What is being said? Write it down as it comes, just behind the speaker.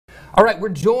All right, we're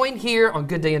joined here on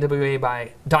Good Day NWA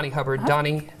by Donnie Hubbard.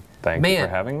 Donnie, Thank you for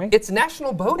having me. It's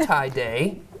National Bow Tie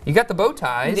Day. You got the bow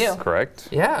ties. You do. Correct.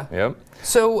 Yeah. Yep.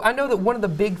 So I know that one of the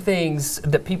big things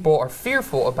that people are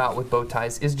fearful about with bow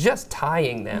ties is just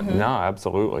tying them. No,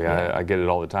 absolutely. Yeah. I get it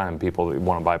all the time. People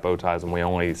want to buy bow ties, and we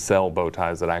only sell bow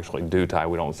ties that actually do tie.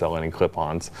 We don't sell any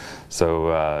clip-ons.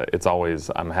 So it's always,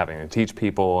 I'm having to teach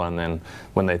people, and then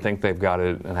when they think they've got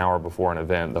it an hour before an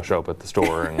event, they'll show up at the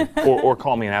store and, or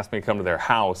call me and ask me to come to their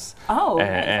house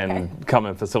and come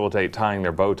and facilitate tying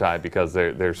their bow tie because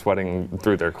they're sweating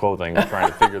through their clothing trying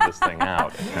to figure this thing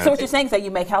out. So what you're saying is that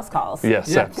you make house calls? Yes.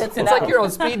 Yeah. It's like you're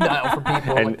on speed dial for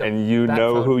people. And you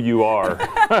know who you are.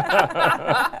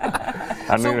 I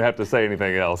don't even have to say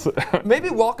anything else. Maybe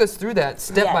walk us through that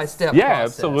step-by-step Yeah,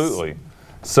 process. absolutely.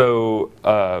 So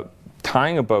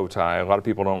tying a bow tie, a lot of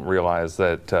people don't realize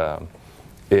that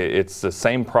it's the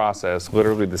same process,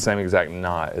 literally the same exact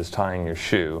knot as tying your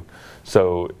shoe.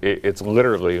 So it's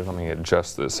literally, let me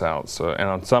adjust this out. So, and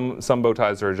on some bow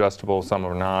ties are adjustable, some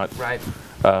are not. Right.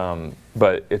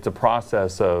 But it's a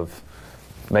process of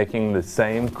making the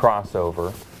same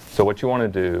crossover. So what you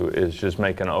want to do is just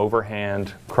make an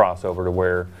overhand crossover to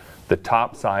where the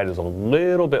top side is a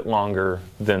little bit longer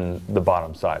than the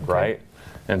bottom side, right?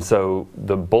 And so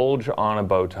the bulge on a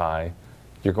bow tie,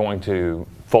 you're going to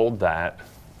fold that.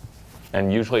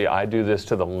 And usually I do this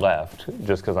to the left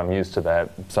just because I'm used to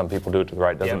that. Some people do it to the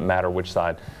right, doesn't matter which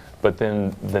side. But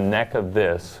then the neck of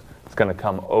this is going to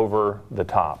come over the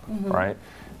top, right?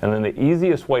 And then the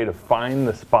easiest way to find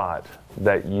the spot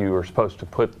that you are supposed to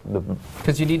put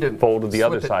the you need to fold of the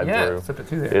other side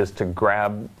through is to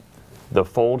grab the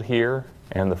fold here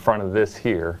and the front of this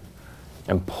here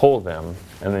and pull them,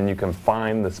 and then you can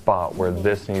find the spot where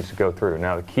this needs to go through.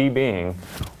 Now the key being,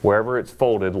 wherever it's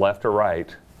folded, left or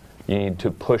right, you need to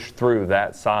push through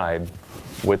that side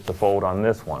with the fold on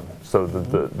this one. So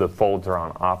the folds are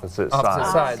on opposite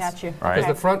sides. Got you. Right?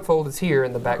 Because the front fold is here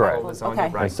and the back fold is on your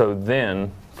right. And so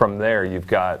then, from there, you've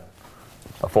got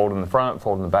a fold in the front,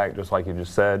 fold in the back, just like you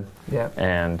just said. Yeah.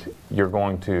 And you're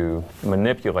going to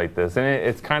manipulate this. And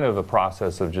it's kind of a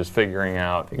process of just figuring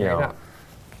out,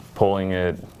 pulling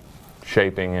it,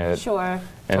 shaping it. Sure.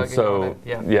 And so,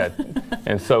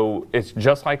 and so it's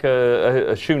just like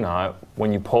a shoe knot.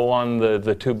 When you pull on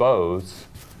the two bows,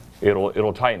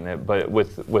 it'll tighten it. But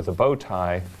with a bow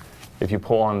tie, if you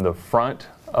pull on the front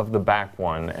of the back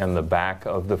one and the back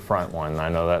of the front one, I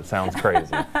know that sounds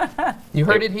crazy. You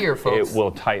heard it here, folks. It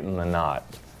will tighten the knot.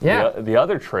 Yeah. The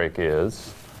other trick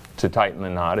is to tighten the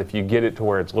knot. If you get it to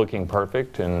where it's looking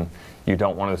perfect and you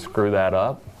don't want to screw that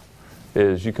up,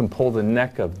 is you can pull the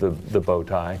neck of the bow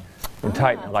tie and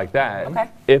tighten it like that. Okay.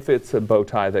 If it's a bow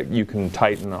tie that you can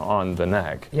tighten on the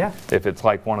neck. Yeah. If it's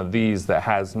like one of these that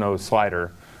has no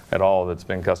slider at all that's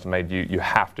been custom made, you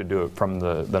have to do it from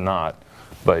the knot.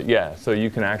 But yeah, so you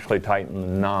can actually tighten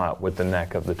the knot with the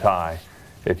neck of the tie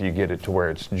if you get it to where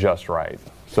it's just right.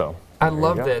 So I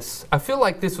love this. I feel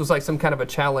like this was like some kind of a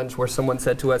challenge where someone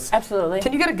said to us, absolutely,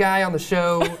 can you get a guy on the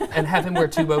show and have him wear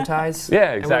two bow ties?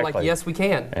 Yeah, exactly. And we're like, yes, we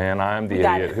can. And I'm the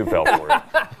idiot who fell for it.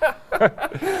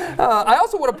 I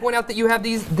also want to point out that you have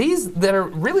these that are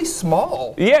really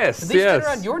small. Yes, are these that are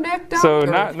on your neck, Doc? So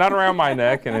not around my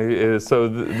neck, and so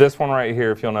this one right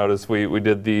here, if you'll notice, we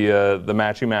did the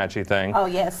matchy thing. Oh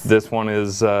yes. This one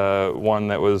is one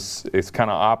that it's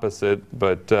kind of opposite,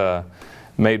 but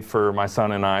made for my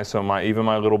son and I. So even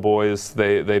my little boys,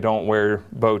 they don't wear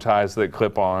bow ties that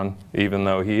clip on, even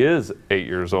though he is 8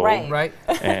 years old. Right.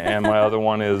 And my other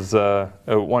one is a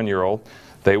 1-year-old.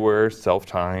 They wear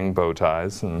self-tying bow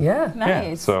ties. And yeah, nice.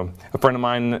 Yeah, so a friend of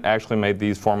mine actually made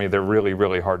these for me. They're really,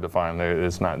 really hard to find.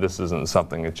 This isn't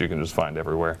something that you can just find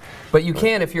everywhere. But you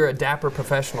can if you're a dapper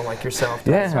professional like yourself.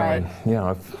 Yeah, that's right.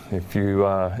 If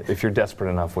you're desperate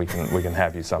enough, we can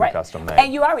have you some custom made.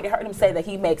 And you already heard him say that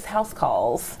he makes house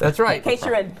calls. That's right. In case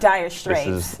you're in dire straits.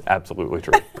 This is absolutely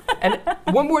true. And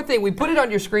one more thing, we put it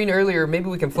on your screen earlier. Maybe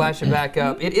we can flash it back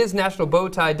up. It is National Bow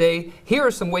Tie Day. Here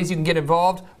are some ways you can get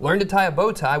involved. Learn to tie a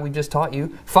bow tie. We just taught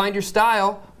you. Find your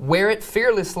style, wear it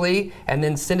fearlessly, and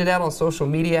then send it out on social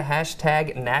media.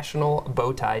 # National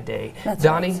Bow Tie Day. That's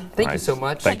Donnie, right. thank you so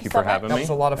much. Thank you for having me. That was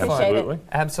a lot of fun. Absolutely.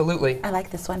 Absolutely. I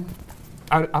like this one.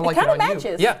 I like it on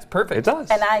matches. you. Yeah, it's perfect. It does.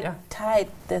 And I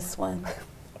tied this one.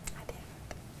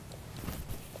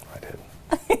 I did.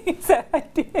 He said I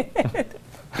did.